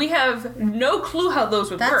 Yeah. We have no clue how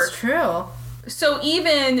those would work. That's true. So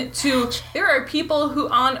there are people who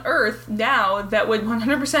on Earth now that would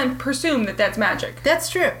 100% presume that that's magic.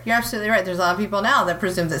 That's true. You're absolutely right. There's a lot of people now that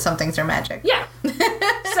presume that some things are magic. Yeah.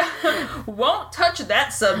 So, won't touch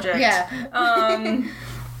that subject. Yeah.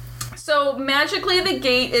 So magically the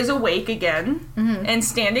gate is awake again and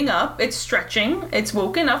standing up. It's stretching. It's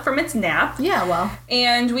woken up from its nap. Yeah, well.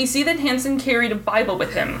 And we see that Hansen carried a Bible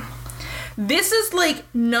with him. This is, like,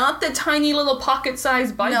 not the tiny little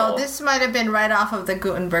pocket-sized Bible. No, this might have been right off of the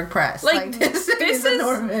Gutenberg press. Like this is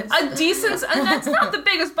enormous. A decent... And that's not the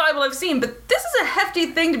biggest Bible I've seen, but this is a hefty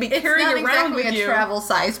thing to be carrying around with you. It's not exactly a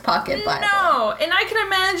travel-sized pocket Bible. No, and I can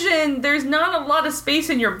imagine there's not a lot of space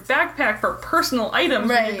in your backpack for personal items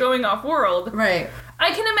when you're going off-world. Right. I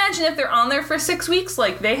can imagine if they're on there for 6 weeks,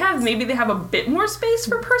 like, maybe they have a bit more space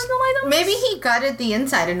for personal items. Maybe he gutted the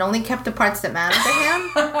inside and only kept the parts that matter to him.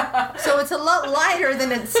 So it's a lot lighter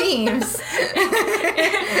than it seems.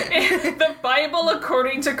 The Bible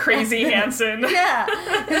according to Crazy Hansen. Yeah.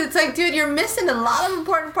 It's like, dude, you're missing a lot of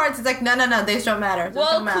important parts. It's like, no, these don't matter.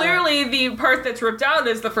 Clearly the part that's ripped out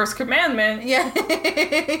is the first commandment. Yeah.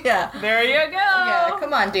 Yeah. There you go. Yeah,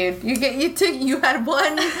 come on, dude. You had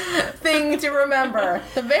one thing to remember.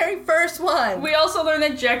 The very first one. We also learned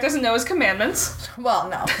that Jack doesn't know his commandments. Well,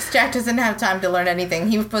 no. Jack doesn't have time to learn anything.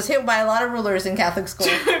 He was hit by a lot of rulers in Catholic school.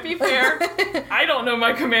 To be fair, I don't know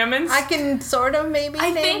my commandments. I can sort of maybe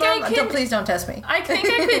name them. Please don't test me. I think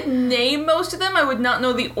I could name most of them. I would not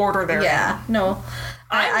know the order they're in. Yeah, no.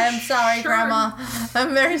 I am sorry, Grandma.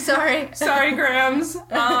 I'm very sorry. Sorry, Grams.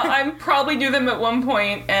 I probably knew them at one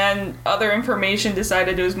point, and other information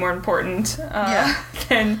decided it was more important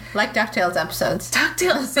than... Like DuckTales episodes.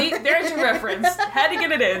 DuckTales. See, there's your reference. Had to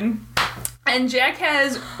get it in. And Jack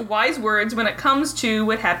has wise words when it comes to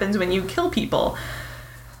what happens when you kill people.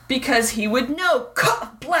 Because he would know.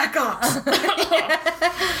 Black Ops!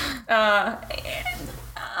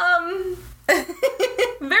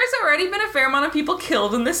 There's already been a fair amount of people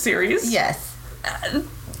killed in this series. Yes.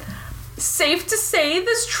 Safe to say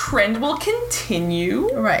this trend will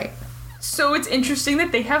continue. Right. So it's interesting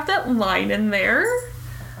that they have that line in there.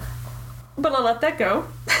 But I'll let that go.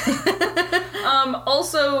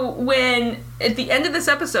 Also, when, at the end of this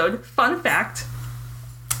episode, fun fact,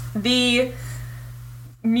 the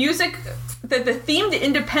music... that the theme to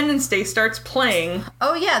Independence Day starts playing.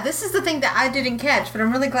 Oh yeah, this is the thing that I didn't catch, but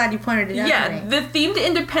I'm really glad you pointed it out to me. Yeah, the theme to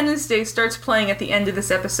Independence Day starts playing at the end of this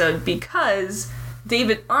episode because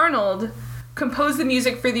David Arnold composed the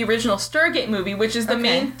music for the original Stargate movie, which is the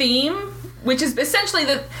main theme, which is essentially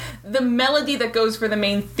the melody that goes for the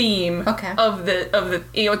main theme of the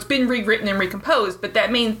it's been rewritten and recomposed, but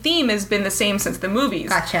that main theme has been the same since the movies.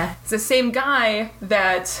 Gotcha. It's the same guy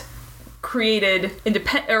that created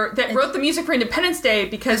wrote the music for Independence Day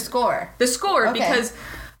because the score because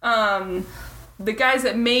the guys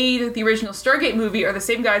that made the original Stargate movie are the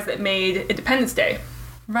same guys that made Independence Day.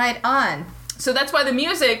 Right on. So that's why the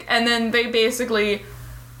music, and then they basically,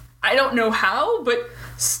 I don't know how, but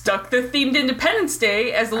stuck the themed Independence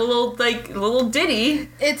Day as a little ditty.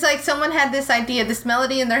 It's like someone had this idea, this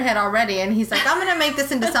melody in their head already, and he's like, I'm going to make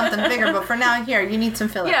this into something bigger, but for now, here, you need some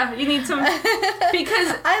filler. Yeah, you need some,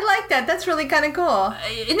 because I like that. That's really kind of cool.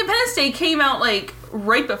 Independence Day came out, like,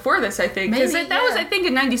 right before this, I think. Because that was, I think,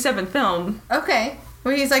 a 97 film. Okay.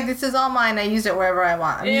 Where he's like, this is all mine. I use it wherever I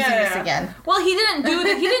want. I'm using this again. Well, he didn't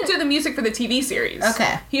do the music for the TV series.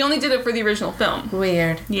 Okay. He only did it for the original film.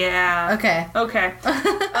 Weird. Yeah. Okay.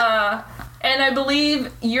 And I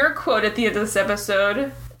believe your quote at the end of this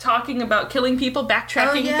episode, talking about killing people,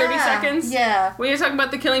 backtracking 30 seconds. Yeah. We were talking about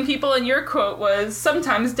the killing people, and your quote was,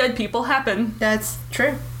 sometimes dead people happen. That's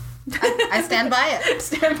true. I stand by it.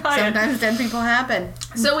 Sometimes dead people happen.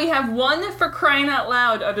 So we have 1 for crying out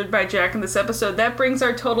loud uttered by Jack in this episode. That brings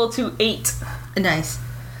our total to 8. Nice.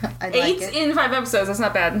 I like 8 it. in 5 episodes. That's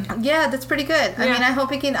not bad. Yeah, that's pretty good. I mean, I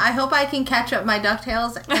hope I can catch up my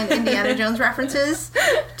DuckTales and Indiana Jones references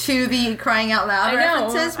to the Crying Out Loud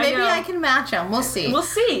references. Maybe I can match them. We'll see.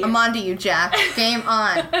 I'm on to you, Jack. Game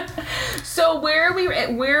on. So where are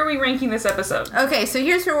we ranking this episode? Okay, so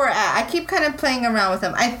here's where we're at. I keep kind of playing around with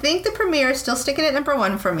them. I think the premiere is still sticking at number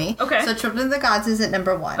 1 for me. Okay. So Children of the Gods is at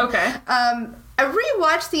number 1. Okay. I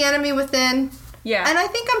rewatched The Enemy Within. Yeah. And I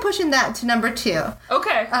think I'm pushing that to number 2.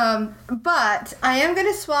 Okay. But I am going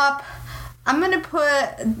to swap. I'm going to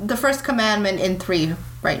put The First Commandment in 3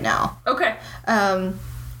 right now. Okay.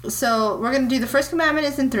 So we're going to do The First Commandment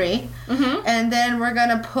is in 3. Mm-hmm. And then we're going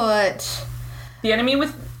to put... The Enemy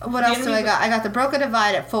with... What else do I got? I got The Broken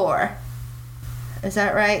Divide at 4. Is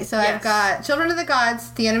that right? So yes. I've got Children of the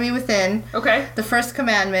Gods, The Enemy Within. Okay. The First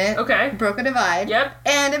Commandment. Okay. Broken Divide. Yep.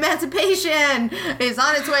 And Emancipation is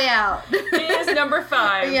on its way out. It is number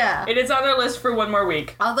 5. Yeah. It is on our list for 1 more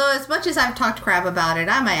week. Although, as much as I've talked crap about it,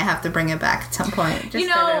 I might have to bring it back at some point. Just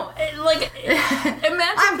Emancipation...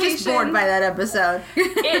 I'm just bored by that episode.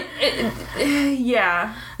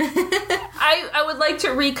 Yeah. I would like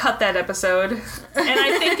to recut that episode. And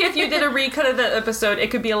I think if you did a recut of that episode,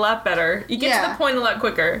 it could be a lot better. You get to the point a lot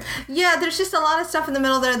quicker. Yeah, there's just a lot of stuff in the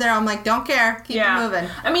middle there. I'm like, don't care. Keep it moving.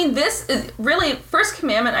 I mean, this is really... First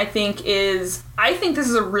Commandment, I think this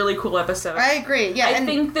is a really cool episode. I agree. Yeah. I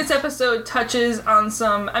think this episode touches on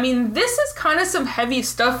some... I mean, this is kind of some heavy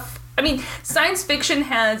stuff. I mean, science fiction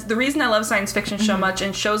has... The reason I love science fiction so much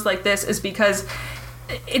and shows like this is because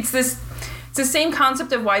it's the same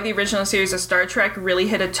concept of why the original series of Star Trek really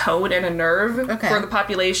hit a tone and a nerve for the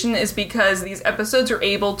population is because these episodes are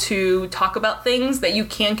able to talk about things that you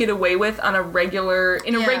can't get away with on a regular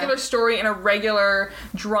story, in a regular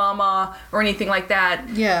drama or anything like that.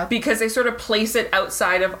 Yeah. Because they sort of place it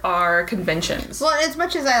outside of our conventions. Well, as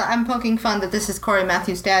much as I'm poking fun that this is Corey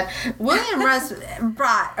Matthews' dad, William Russ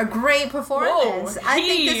brought a great performance. I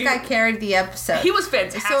think this guy carried the episode. He was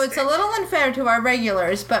fantastic. So it's a little unfair to our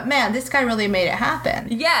regulars, but man, this guy really made it happen.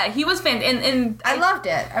 Yeah, he was fantastic. And I loved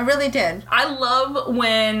it. I really did. I love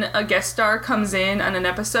when a guest star comes in on an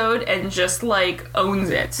episode and just, like, owns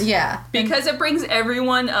it. Yeah. Because it brings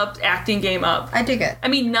everyone up, acting game up. I dig it. I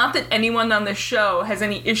mean, not that anyone on this show has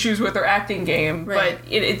any issues with their acting game, right.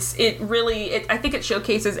 but I think it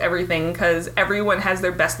showcases everything because everyone has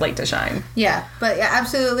their best light to shine. Yeah, but yeah,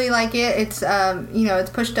 absolutely like it. It's, it's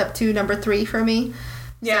pushed up to number 3 for me.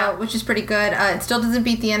 Yeah. So, which is pretty good. It still doesn't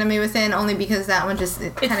beat The Enemy Within, only because that one just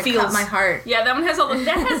kind of cut my heart. Yeah, that one has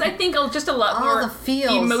I think, just a lot more the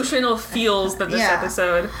feels. Emotional feels than this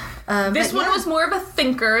episode. This one was more of a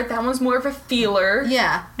thinker. That one's more of a feeler.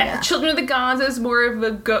 Yeah. Children of the Gods is more of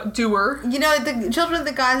a doer. The Children of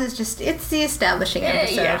the Gods is just, it's the establishing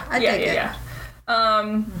episode. I dig it. Yeah.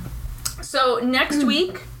 So next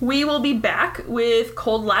week, we will be back with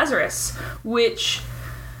Cold Lazarus, which...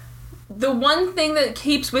 The one thing that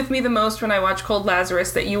keeps with me the most when I watch Cold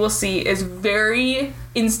Lazarus that you will see is very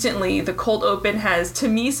instantly the cold open has, to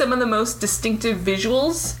me, some of the most distinctive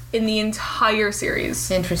visuals in the entire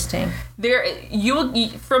series. Interesting.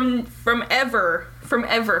 From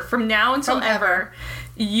now until ever,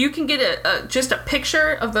 you can get just a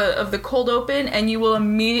picture of the cold open and you will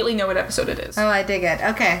immediately know what episode it is. Oh, I dig it.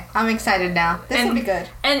 Okay, I'm excited now. This will be good.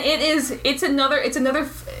 And it's another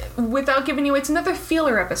without giving you, it's another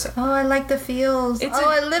feeler episode. Oh, I like the feels.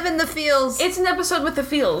 I live in the feels. It's an episode with the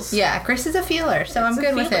feels. Yeah, Chris is a feeler, so I'm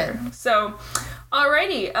good with it. So,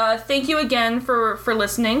 Alrighty, thank you again for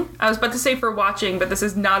listening. I was about to say for watching, but this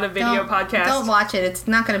is not a video podcast. Don't watch it. It's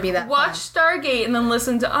not going to be that Watch Stargate and then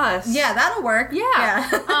listen to us. Yeah, that'll work. Yeah.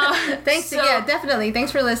 Thanks. So yeah, definitely.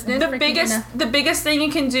 Thanks for listening. The biggest thing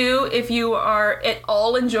you can do if you are at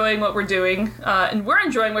all enjoying what we're doing, and we're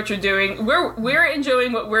enjoying what you're doing, we're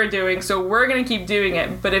enjoying what we're doing, so we're gonna keep doing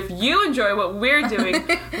it. But if you enjoy what we're doing,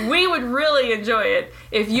 we would really enjoy it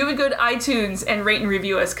if you would go to iTunes and rate and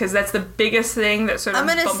review us, because that's the biggest thing that sort of. I'm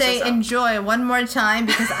gonna bumps say us up. enjoy one more time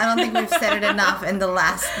because I don't think we've said it enough in the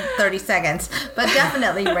last 30 seconds. But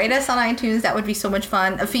definitely rate us on iTunes. That would be so much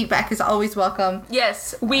fun. Feedback is always welcome.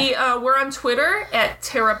 Yes, we're on Twitter at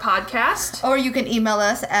Terra Podcast. Or you can email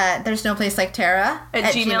us at there's no place like Terra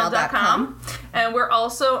at gmail.com. And we're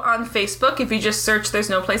also on Facebook. If you just search There's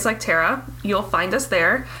No Place Like Terra, you'll find us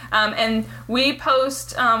there. And we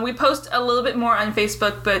post a little bit more on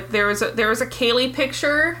Facebook, but there was a Kaylee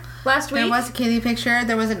picture last week. There was a Kaylee picture.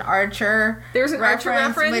 There was an Archer. There was an Archer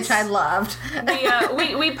reference, which I loved.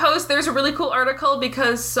 We post. There's a really cool article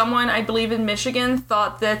because someone, I believe in Michigan,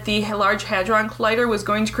 thought that the Large Hadron Collider was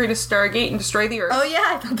going to create a Stargate and destroy the Earth. Oh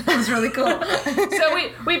yeah, I thought that was really cool. So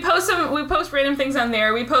we post random things on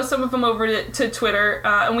there. We post some of them over to Twitter,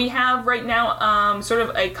 and we have right now sort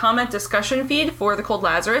of a comment discussion feed for The Cold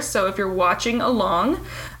Lazarus. So if you're watching along.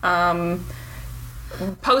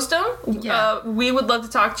 Post them. Yeah. We would love to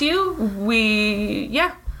talk to you. We'll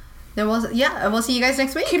see you guys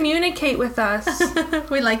next week. Communicate with us.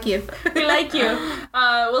 We like you. We like you.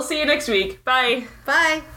 We'll see you next week. Bye. Bye.